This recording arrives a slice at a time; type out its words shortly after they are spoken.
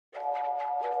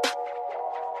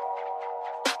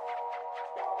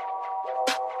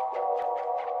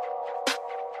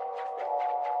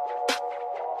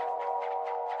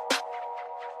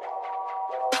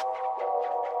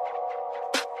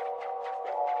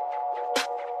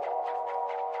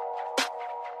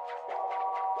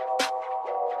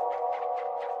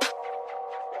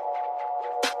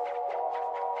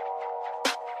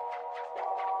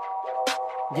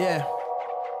Yeah.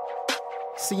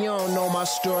 See, you don't know my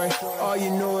story. All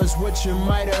you know is what you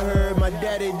might have heard. My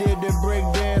daddy did the break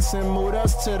dance and moved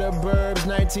us to the burbs,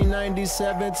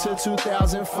 1997 to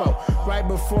 2004. Right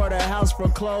before the house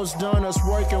foreclosed on us,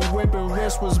 working, whipping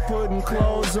wrists, was putting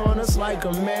clothes on us like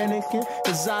a mannequin.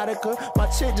 Exotica. My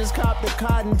chick just copped the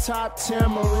cotton top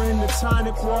tamarind, the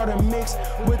tonic water mixed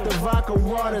with the vodka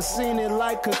water. Seen it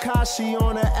like Kakashi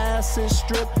on an acid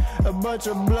strip. A bunch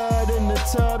of blood in the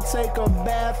tub, take a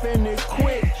bath in it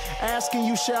quick. Asking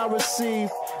you shall receive.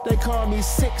 They call me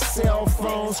 6 cell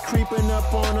phones, creeping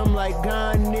up on them like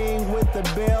Gandhi with the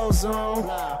bells on.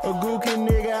 A gookie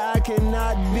nigga I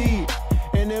cannot be.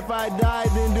 And if I die,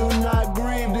 then do not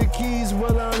grieve. The keys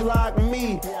will unlock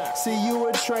me. See, you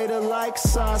a traitor like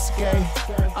Sasuke.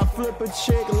 I flip a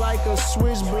chick like a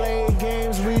switchblade.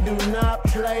 Games we do not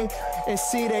play. And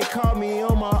see, they call me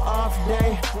on my off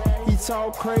day. He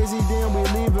talk crazy, then we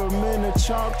leave him in a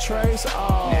chalk trace.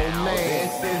 Oh now,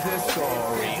 man, this is a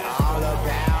story all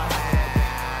about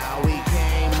how we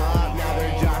came up. Now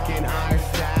they're jocking our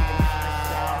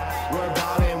style. We're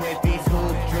ballin' with these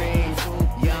hoop dreams.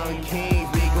 Young kings,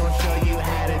 we gon' show you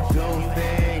how to do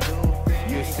things.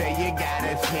 You say you got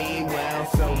a team, well,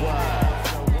 so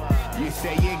what? You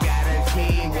say you got a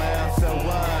team, well, so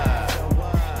what?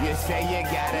 You say you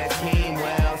got a team,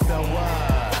 well, so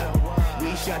what?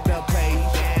 We shut the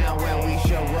place down when we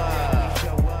show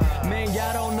up. Man,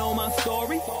 y'all don't know my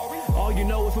story. All you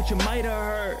know is what you might have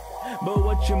heard. But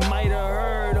what you might have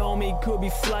heard, homie, could be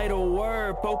slight of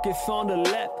word. Focus on the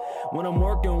left when I'm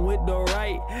working with the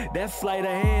right. That's sleight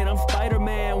of hand, I'm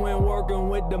Spider-Man when working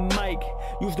with the mic.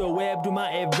 Use the web to my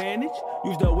advantage,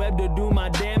 use the web to do my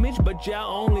damage. But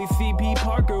y'all only see P.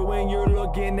 Parker when you're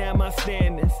looking at my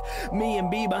standings. Me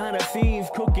and B behind the scenes,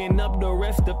 cooking up the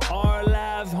rest of our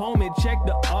lives. Homie, check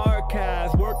the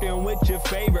archives, working with your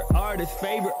favorite artist,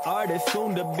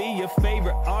 soon to be your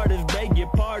favorite artist. Beg your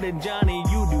pardon, Johnny,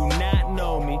 you do not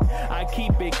know me. I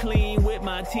keep it clean with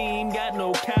my team, got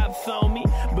no cops on me,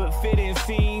 but fitting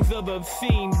scenes of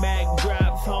obscene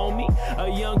backdrops, homie. A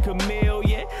young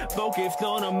chameleon, focused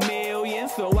on a million,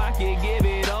 so I can give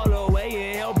it all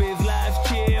away and help his life's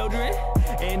children.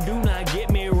 And do not get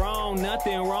me wrong,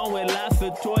 nothing wrong with lots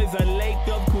of toys. A lake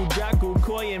up Kujaku,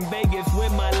 Koi in Vegas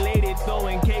with my lady,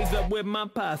 throwing K's up with my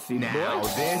posse. Now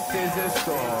this is a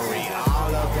story all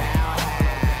about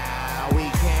how we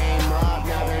came up.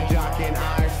 Now they're jocking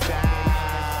our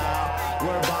style.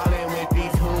 We're ballin' with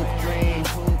these hoop dreams.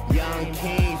 Young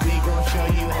kings, we gon' show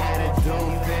you how to do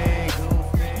things.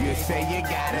 You say you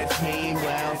got a team,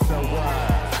 well, so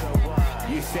what?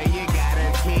 You say you got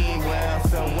a team, well,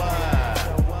 so what?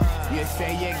 You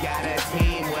say you got a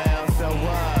team, well, so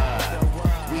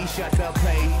what? We shut the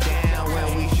place down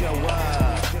when we show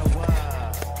up.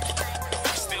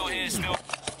 Still here, still.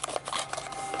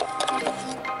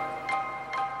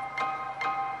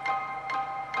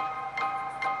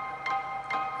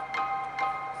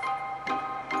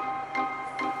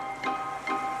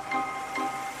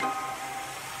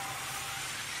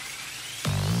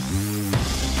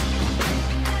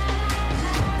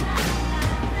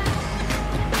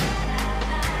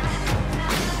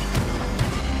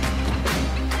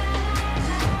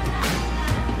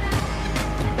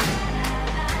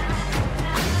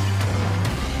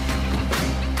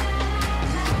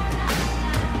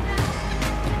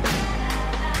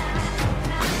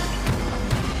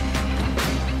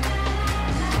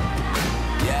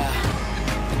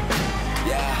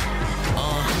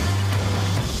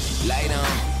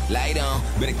 Light on,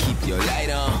 better keep your light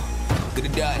on. Good the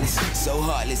darkness, so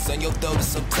heartless. On your throat, it's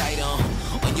so tight on.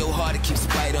 On your heart, it keeps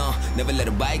fight on. Never let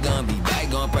a bygone be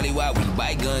bygone. Probably why we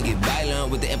bygone get violent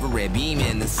with the infrared beam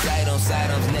and the sidearms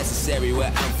necessary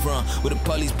where I'm from. With the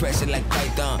police pressure like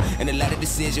Python. And a lot of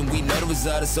decision, we know the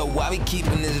result. So why we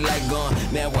keeping this light going?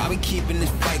 Man, why we keeping this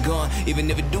fight going?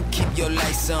 Even if it do, keep your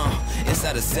lights on.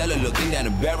 Inside the cellar, looking down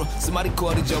the barrel. Somebody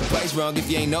quoted your price wrong if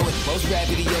you ain't know it. Most rap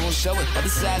video won't show it. Other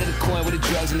side of the coin with the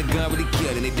drugs and the gun really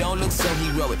killed. And they don't look so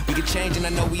heroic. We can change and I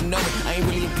know we know it. I ain't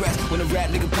really depressed when a rap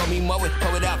nigga pull me mow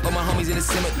it out for my homies in the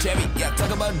cemetery. Yeah,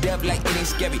 talk about death like it ain't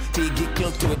scary. Till you get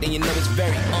close to it, then you know it's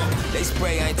very, they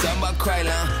spray, I ain't talking about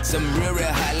Krylon. Some real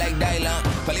hot like Dylon.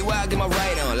 Probably why I get my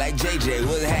right on, like JJ,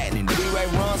 what's happening? Do we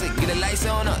right wrongs, like get the lights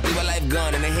on up. Leave my life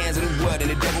gone in the hands of the world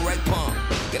and the devil right palm.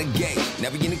 Got a gate,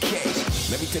 never in the cage.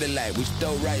 Maybe to the light, we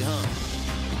stole right, huh?